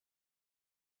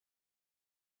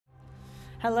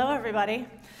Hello, everybody.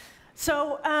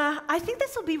 So I think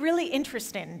this will be really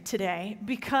interesting today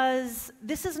because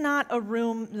this is not a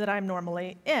room that I'm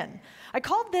normally in. I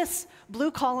called this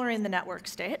blue collar in the network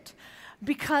state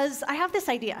because I have this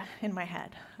idea in my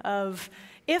head of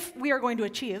if we are going to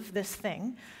achieve this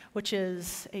thing, which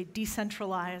is a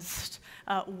decentralized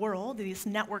world, this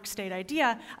network state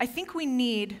idea, I think we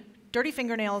need dirty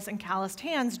fingernails and calloused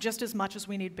hands just as much as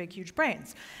we need big, huge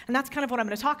brains. And that's kind of what I'm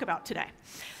going to talk about today.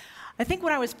 I think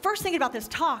when I was first thinking about this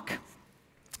talk,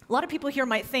 a lot of people here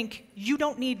might think you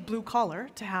don't need blue collar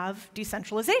to have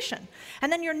decentralization.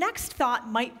 And then your next thought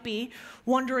might be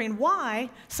wondering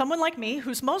why someone like me,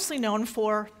 who's mostly known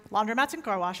for laundromats and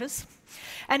car washes,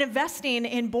 and investing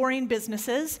in boring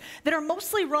businesses that are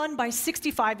mostly run by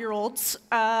 65-year-olds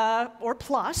or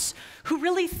plus who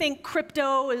really think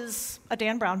crypto is a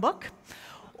Dan Brown book,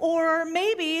 or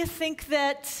maybe think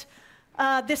that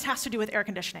this has to do with air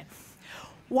conditioning.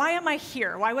 Why am I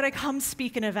here? Why would I come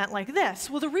speak at an event like this?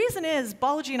 Well, the reason is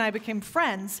Balaji and I became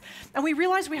friends, and we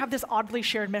realized we have this oddly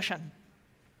shared mission.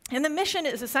 And the mission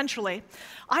is essentially,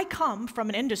 I come from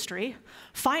an industry,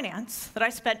 finance, that I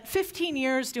spent 15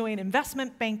 years doing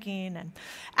investment banking and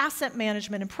asset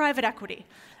management and private equity.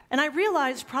 And I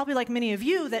realized, probably like many of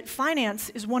you, that finance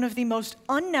is one of the most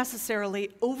unnecessarily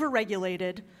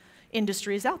overregulated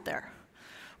industries out there.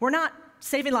 We're not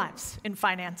saving lives in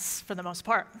finance for the most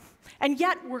part. And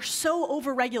yet, we're so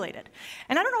overregulated.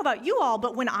 And I don't know about you all,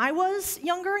 but when I was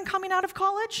younger and coming out of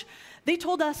college, they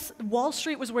told us Wall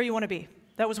Street was where you want to be.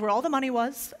 That was where all the money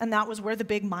was, and that was where the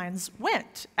big minds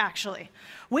went, actually.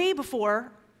 Way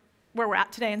before where we're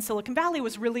at today in Silicon Valley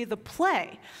was really the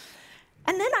play.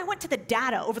 And then I went to the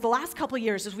data over the last couple of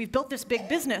years as we've built this big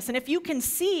business. And if you can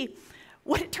see,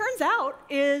 what it turns out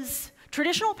is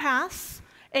traditional paths,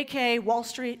 aka Wall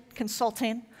Street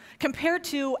consulting, compared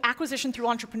to acquisition through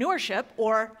entrepreneurship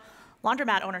or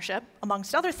laundromat ownership,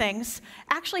 amongst other things,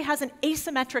 actually has an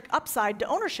asymmetric upside to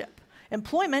ownership.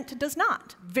 Employment does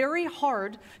not. Very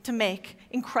hard to make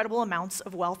incredible amounts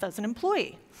of wealth as an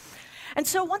employee. And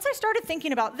so once I started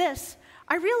thinking about this,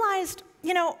 I realized,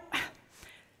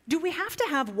 do we have to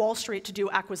have Wall Street to do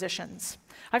acquisitions?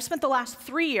 I've spent the last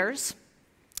 3 years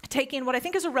taking what I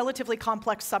think is a relatively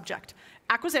complex subject,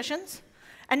 acquisitions,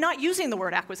 and not using the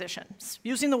word acquisitions,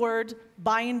 using the word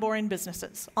buying boring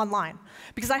businesses online.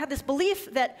 Because I had this belief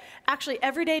that actually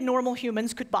everyday normal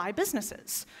humans could buy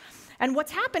businesses. And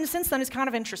what's happened since then is kind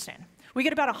of interesting. We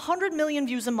get about 100 million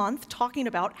views a month talking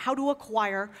about how to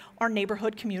acquire our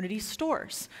neighborhood community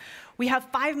stores. We have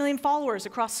 5 million followers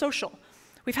across social.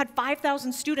 We've had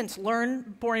 5,000 students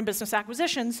learn boring business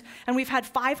acquisitions, and we've had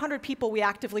 500 people we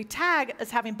actively tag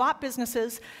as having bought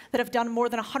businesses that have done more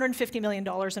than $150 million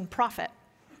in profit.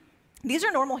 These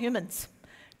are normal humans,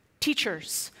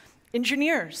 teachers,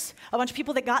 engineers, a bunch of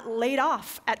people that got laid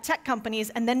off at tech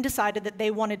companies and then decided that they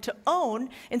wanted to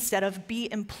own instead of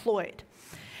be employed.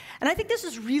 And I think this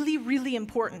is really, really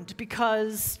important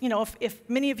because, if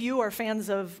many of you are fans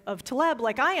of Taleb,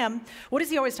 like I am, what does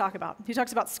he always talk about? He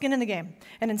talks about skin in the game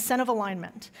and incentive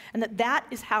alignment, and that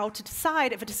is how to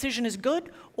decide if a decision is good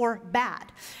or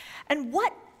bad. And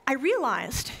what I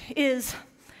realized is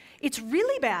it's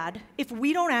really bad if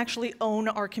we don't actually own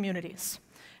our communities.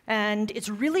 And it's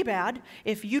really bad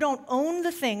if you don't own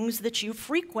the things that you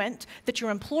frequent, that you're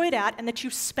employed at, and that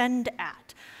you spend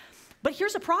at. But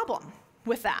here's a problem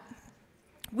with that.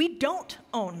 We don't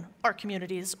own our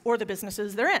communities or the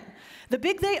businesses they're in. The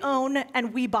big they own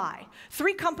and we buy.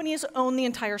 3 companies own the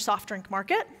entire soft drink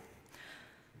market.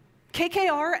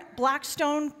 KKR,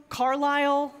 Blackstone,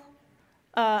 Carlyle,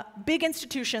 big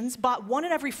institutions bought 1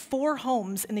 in every 4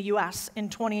 homes in the US in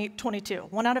 2022.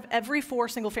 1 out of every 4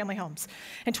 single-family homes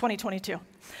in 2022.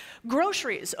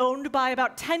 Groceries owned by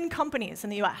about 10 companies in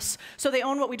the US. So they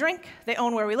own what we drink, they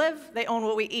own where we live, they own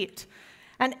what we eat.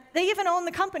 And they even own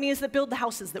the companies that build the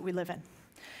houses that we live in.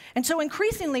 And so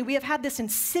increasingly, we have had this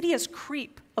insidious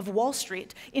creep of Wall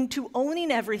Street into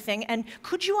owning everything. And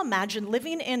could you imagine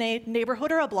living in a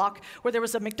neighborhood or a block where there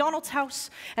was a McDonald's house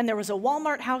and there was a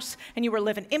Walmart house and you were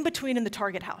living in between in the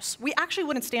Target house? We actually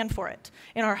wouldn't stand for it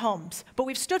in our homes, but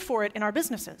we've stood for it in our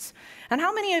businesses. And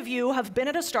how many of you have been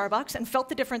at a Starbucks and felt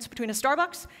the difference between a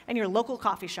Starbucks and your local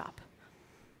coffee shop?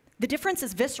 The difference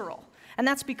is visceral. And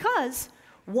that's because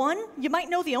 1, you might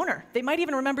know the owner. They might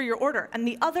even remember your order. And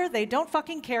the other, they don't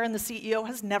fucking care, and the CEO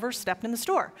has never stepped in the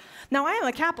store. Now, I am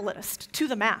a capitalist to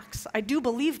the max. I do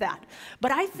believe that.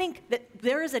 But I think that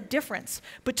there is a difference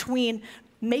between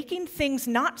making things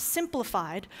not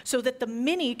simplified so that the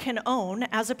many can own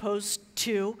as opposed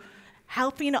to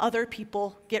helping other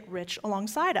people get rich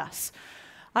alongside us.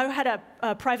 I had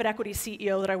a private equity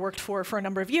CEO that I worked for a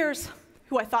number of years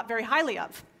who I thought very highly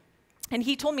of. And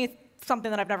he told me something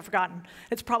that I've never forgotten.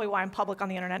 It's probably why I'm public on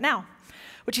the internet now,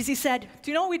 which is he said, do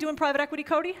you know what we do in private equity,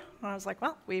 Codie? And I was like,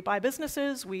 well, we buy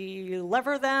businesses, we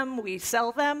lever them, we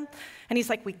sell them. And he's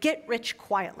like, we get rich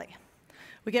quietly.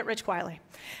 We get rich quietly.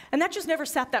 And that just never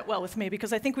sat that well with me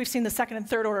because I think we've seen the second and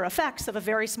third order effects of a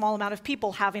very small amount of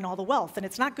people having all the wealth, and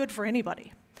it's not good for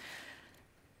anybody.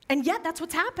 And yet, that's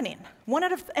what's happening. 1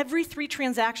 out of every 3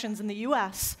 transactions in the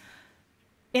US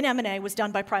in M&A was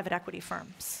done by private equity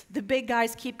firms. The big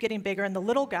guys keep getting bigger, and the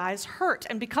little guys hurt.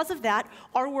 And because of that,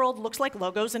 our world looks like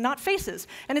logos and not faces.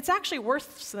 And it's actually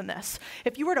worse than this.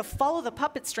 If you were to follow the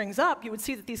puppet strings up, you would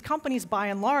see that these companies, by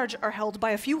and large, are held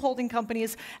by a few holding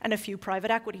companies and a few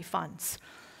private equity funds.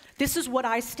 This is what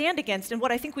I stand against and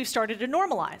what I think we've started to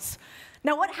normalize.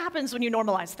 Now, what happens when you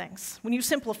normalize things, when you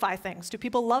simplify things? Do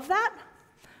people love that?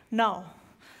 No.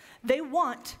 They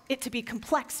want it to be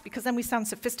complex because then we sound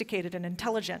sophisticated and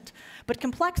intelligent. But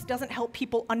complex doesn't help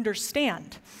people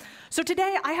understand. So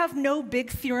today, I have no big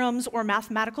theorems or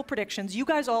mathematical predictions. You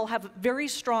guys all have very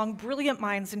strong, brilliant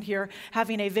minds in here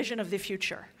having a vision of the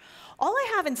future. All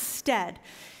I have instead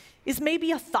is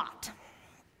maybe a thought.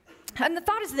 And the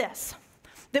thought is this,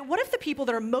 that what if the people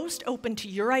that are most open to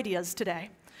your ideas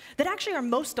today, that actually are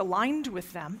most aligned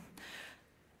with them,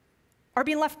 are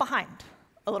being left behind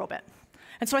a little bit?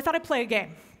 And so I thought I'd play a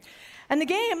game. And the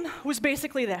game was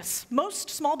basically this. Most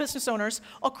small business owners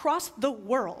across the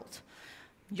world,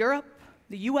 Europe,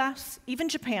 the US, even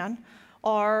Japan,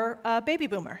 are a baby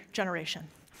boomer generation.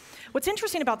 What's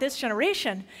interesting about this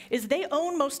generation is they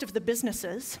own most of the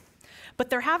businesses, but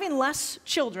they're having less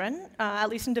children, at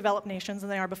least in developed nations, than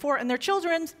they are before. And their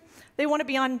children, they want to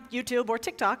be on YouTube or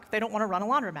TikTok. They don't want to run a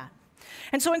laundromat.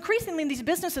 And so increasingly, these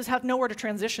businesses have nowhere to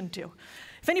transition to.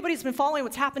 If anybody's been following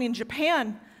what's happening in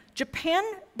Japan, Japan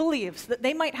believes that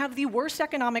they might have the worst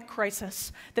economic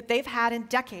crisis that they've had in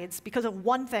decades because of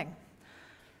one thing: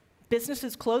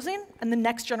 businesses closing and the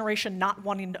next generation not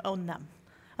wanting to own them.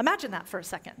 Imagine that for a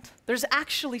second. There's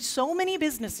actually so many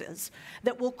businesses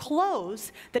that will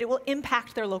close that it will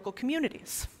impact their local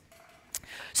communities.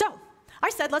 So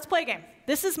I said, let's play a game.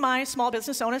 This is my small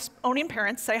business owning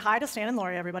parents. Say hi to Stan and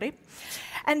Lori, everybody.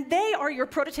 And they are your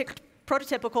prototypical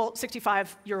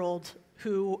 65-year-old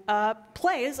who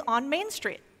plays on Main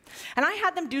Street. And I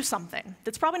had them do something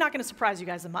that's probably not going to surprise you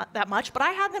guys that much, but I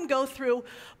had them go through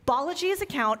Balaji's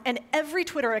account and every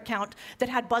Twitter account that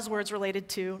had buzzwords related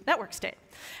to network state.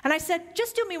 And I said,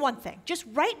 just do me one thing. Just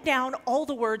write down all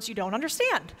the words you don't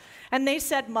understand. And they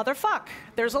said, motherfuck,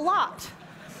 there's a lot.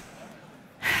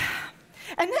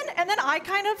 And then I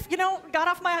kind of, got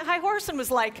off my high horse and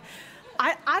was like,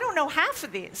 I don't know half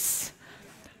of these.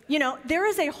 There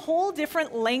is a whole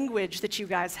different language that you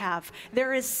guys have.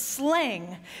 There is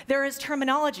slang. There is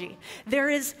terminology. There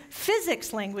is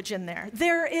physics language in there.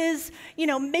 There is,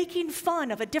 making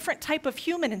fun of a different type of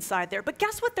human inside there. But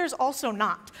guess what there's also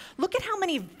not? Look at how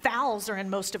many vowels are in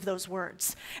most of those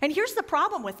words. And here's the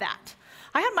problem with that.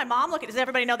 I had my mom look at, does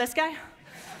everybody know this guy?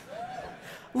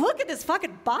 Look at this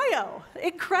fucking bio.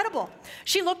 Incredible.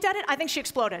 She looked at it. I think she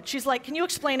exploded. She's like, can you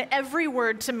explain every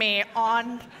word to me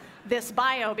on this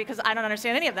bio because I don't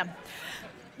understand any of them.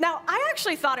 Now, I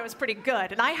actually thought it was pretty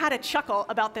good, and I had a chuckle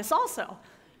about this also.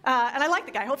 And I like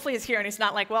the guy. Hopefully he's here, and he's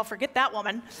not like, well, forget that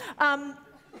woman.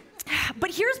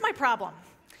 But here's my problem.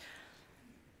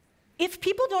 If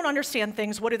people don't understand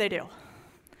things, what do?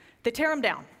 They tear them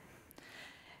down.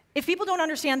 If people don't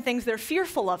understand things, they're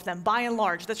fearful of them, by and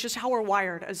large. That's just how we're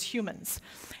wired as humans.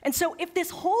 And so if this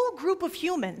whole group of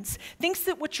humans thinks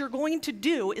that what you're going to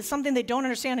do is something they don't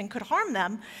understand and could harm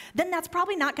them, then that's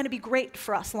probably not going to be great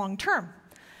for us long term.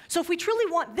 So if we truly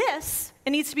want this, it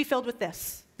needs to be filled with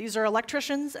this. These are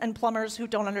electricians and plumbers who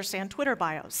don't understand Twitter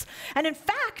bios. And in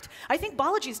fact, I think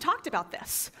Balaji's talked about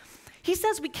this. He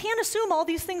says we can't assume all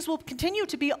these things will continue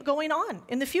to be going on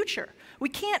in the future. We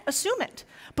can't assume it.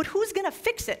 But who's going to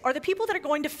fix it? Are the people that are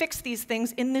going to fix these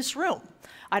things in this room?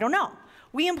 I don't know.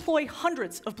 We employ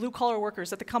hundreds of blue-collar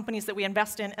workers at the companies that we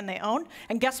invest in and they own.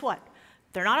 And guess what?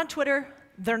 They're not on Twitter.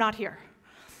 They're not here.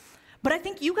 But I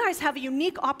think you guys have a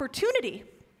unique opportunity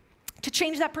to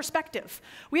change that perspective.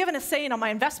 We have a saying on my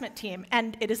investment team,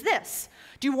 and it is this: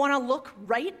 do you want to look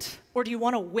right or do you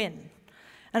want to win?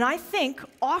 And I think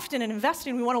often in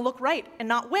investing, we want to look right and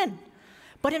not win.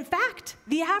 But in fact,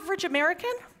 the average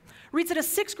American reads at a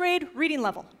 6th grade reading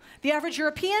level. The average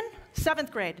European, 7th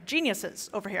grade. Geniuses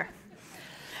over here.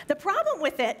 The problem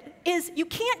with it is you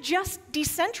can't just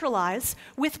decentralize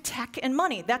with tech and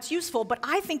money. That's useful, but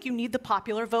I think you need the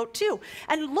popular vote too.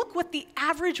 And look what the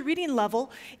average reading level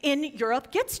in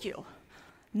Europe gets you.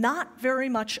 Not very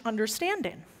much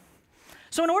understanding.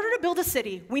 So in order to build a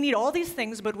city, we need all these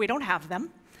things, but we don't have them.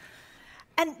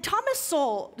 And Thomas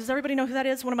Sowell, does everybody know who that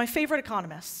is? One of my favorite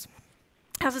economists,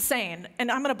 has a saying, and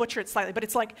I'm going to butcher it slightly, but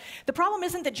it's like, the problem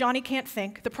isn't that Johnny can't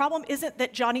think. The problem isn't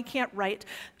that Johnny can't write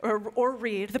or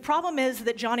read. The problem is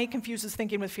that Johnny confuses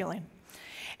thinking with feeling.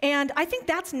 And I think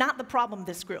that's not the problem of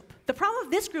this group. The problem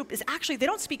of this group is actually they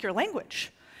don't speak your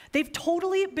language. They've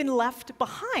totally been left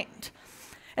behind.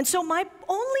 And so my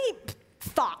only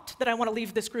thought that I want to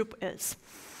leave this group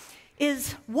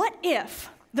is what if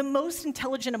the most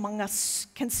intelligent among us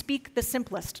can speak the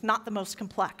simplest, not the most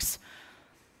complex?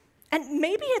 And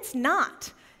maybe it's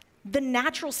not the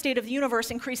natural state of the universe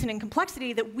increasing in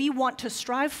complexity that we want to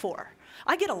strive for.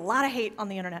 I get a lot of hate on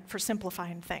the internet for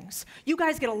simplifying things. You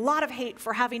guys get a lot of hate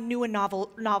for having new and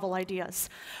novel ideas.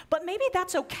 But maybe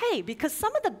that's okay, because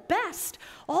some of the best,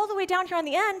 all the way down here on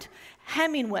the end,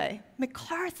 Hemingway,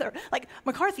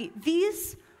 McCarthy,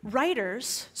 these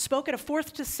writers spoke at a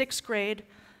 4th to 6th grade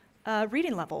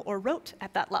reading level, or wrote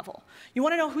at that level. You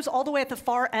want to know who's all the way at the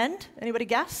far end? Anybody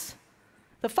guess?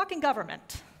 The fucking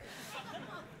government.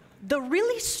 The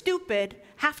really stupid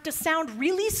have to sound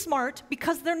really smart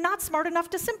because they're not smart enough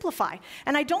to simplify.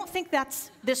 And I don't think that's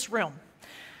this room.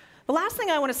 The last thing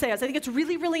I want to say is I think it's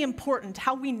really, really important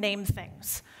how we name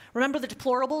things. Remember the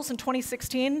deplorables in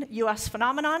 2016, US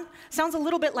phenomenon? Sounds a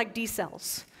little bit like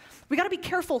decels. We got to be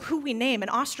careful who we name and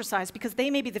ostracize because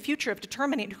they may be the future of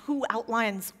determining who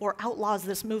outlines or outlaws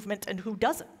this movement and who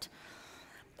doesn't.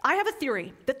 I have a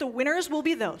theory that the winners will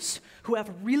be those who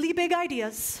have really big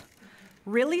ideas,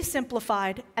 really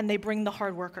simplified, and they bring the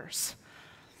hard workers.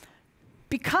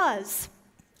 Because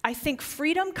I think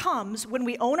freedom comes when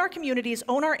we own our communities,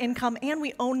 own our income, and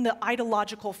we own the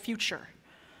ideological future.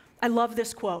 I love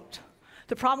this quote.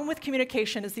 The problem with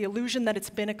communication is the illusion that it's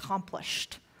been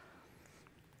accomplished.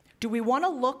 Do we want to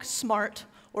look smart,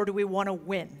 or do we want to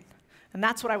win? And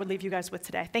that's what I would leave you guys with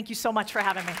today. Thank you so much for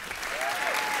having me.